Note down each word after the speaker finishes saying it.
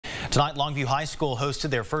Tonight, Longview High School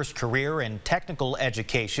hosted their first Career and Technical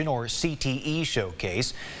Education, or CTE,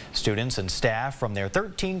 showcase. Students and staff from their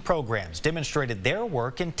 13 programs demonstrated their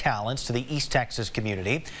work and talents to the East Texas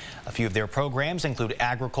community. A few of their programs include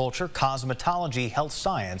agriculture, cosmetology, health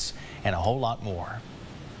science, and a whole lot more.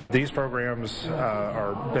 These programs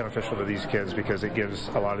are beneficial to these kids because it gives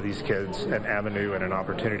a lot of these kids an avenue and an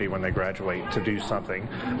opportunity when they graduate to do something.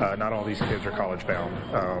 Not all these kids are college bound.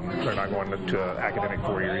 They're not going to an academic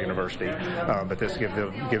four-year university, but this gives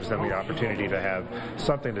them the opportunity to have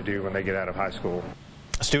something to do when they get out of high school.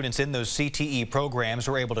 Students in those CTE programs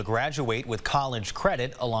were able to graduate with college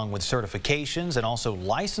credit along with certifications and also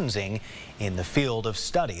licensing in the field of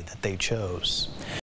study that they chose.